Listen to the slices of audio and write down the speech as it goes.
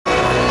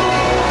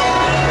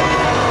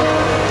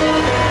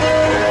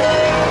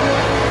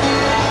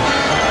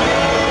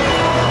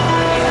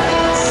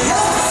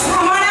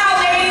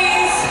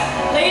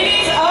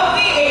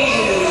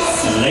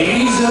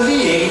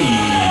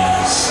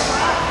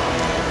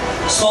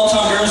Small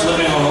town girls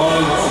living in a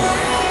lonely world.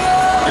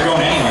 They're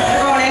going anywhere.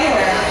 They're going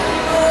anywhere.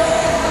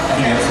 I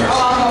think you're first.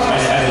 Oh, I'll go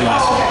first. I did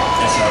last one.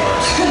 That's how it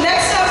works.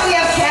 Next up, we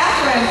have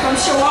Catherine from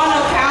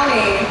Shawano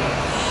County.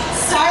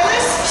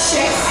 Stylish,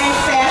 chic, and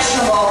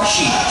fashionable.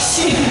 Chic.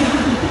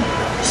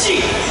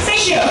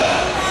 Thank you.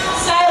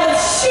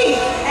 Stylish, chic,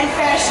 and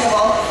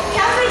fashionable.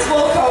 Catherine's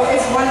wool coat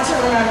is one to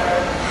remember.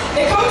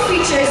 The coat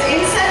features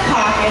inset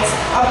pockets,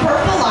 a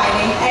purple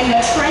lining, and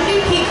a trendy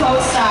peacoat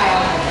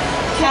style.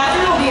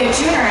 Catherine will be a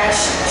junior at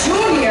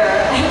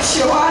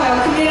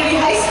Shawano Community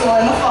High School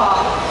in the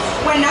fall.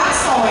 When not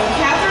sewing,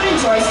 Catherine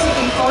enjoys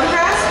taking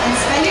photographs and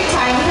spending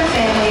time with her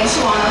family in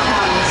Shawano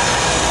County.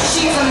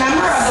 She is a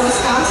member of the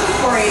Wisconsin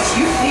 4-H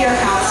Youth Theater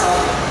Council.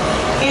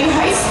 In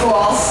high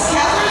school,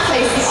 Catherine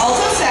plays the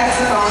alto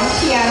saxophone,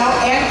 piano,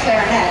 and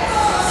clarinet.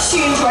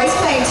 She enjoys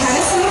playing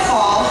tennis in the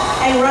fall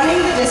and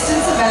running the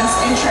distance events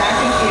in track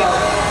and field.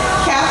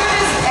 Catherine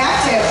is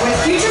active with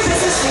Future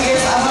Business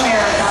Leaders of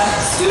America,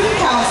 Student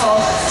Council,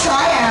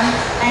 Tri-M,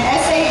 and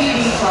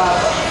SABD Club.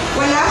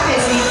 When not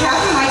busy,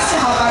 Catherine likes to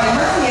help out in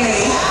her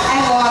community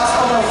and logs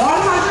over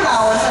 100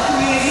 hours of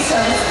community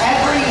service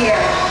every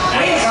year.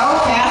 Way to go,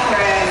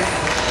 Catherine!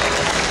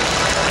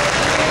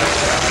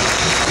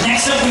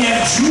 Next up, we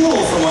have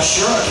Jewel from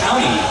Washura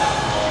County.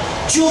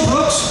 Jewel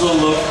Brooks will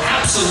look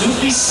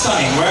absolutely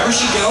stunning wherever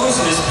she goes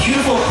in this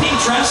beautiful pink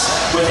dress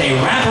with a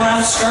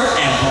wraparound skirt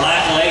and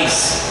black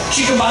lace.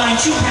 She combined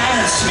two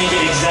patterns to make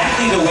it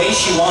exactly the way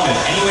she wanted.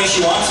 Any way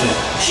she wants it,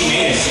 she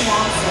made it.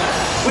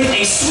 With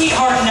a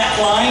sweetheart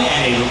neckline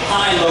and a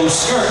high-low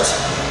skirt,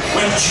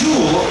 when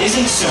Jewel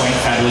isn't sewing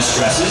fabulous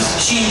dresses,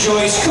 she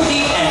enjoys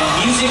cooking and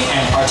music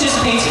and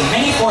participates in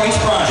many 4-H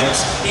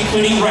projects,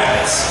 including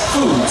rabbits,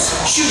 foods,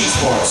 shooting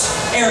sports,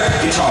 air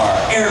guitar,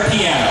 air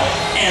piano,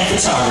 and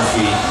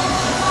photography.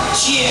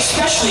 She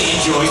especially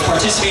enjoys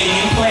participating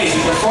in plays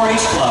with her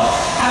 4-H club,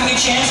 having a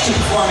chance to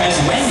perform as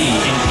Wendy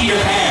in Peter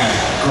Pan,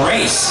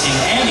 Grace in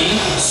Annie,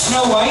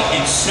 Snow White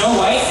in Snow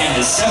White, and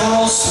the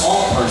several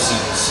small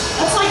persons.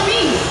 That's like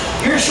me.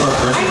 You're a short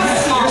person. I'm a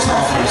small You're a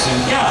small person.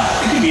 Yeah,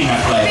 you could be in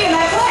that play. Be in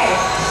that play.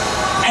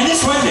 And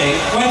this Wednesday,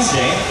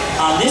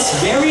 on this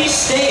very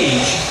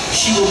stage,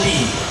 she will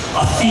be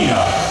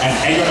Athena and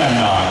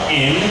Agamemnon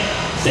in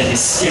The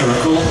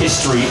Hysterical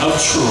History of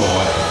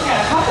Troy. Got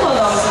a couple of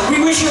those.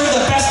 We wish her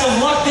the best of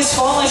luck this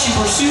fall as she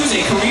pursues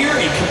a career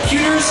in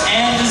computers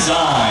and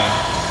design.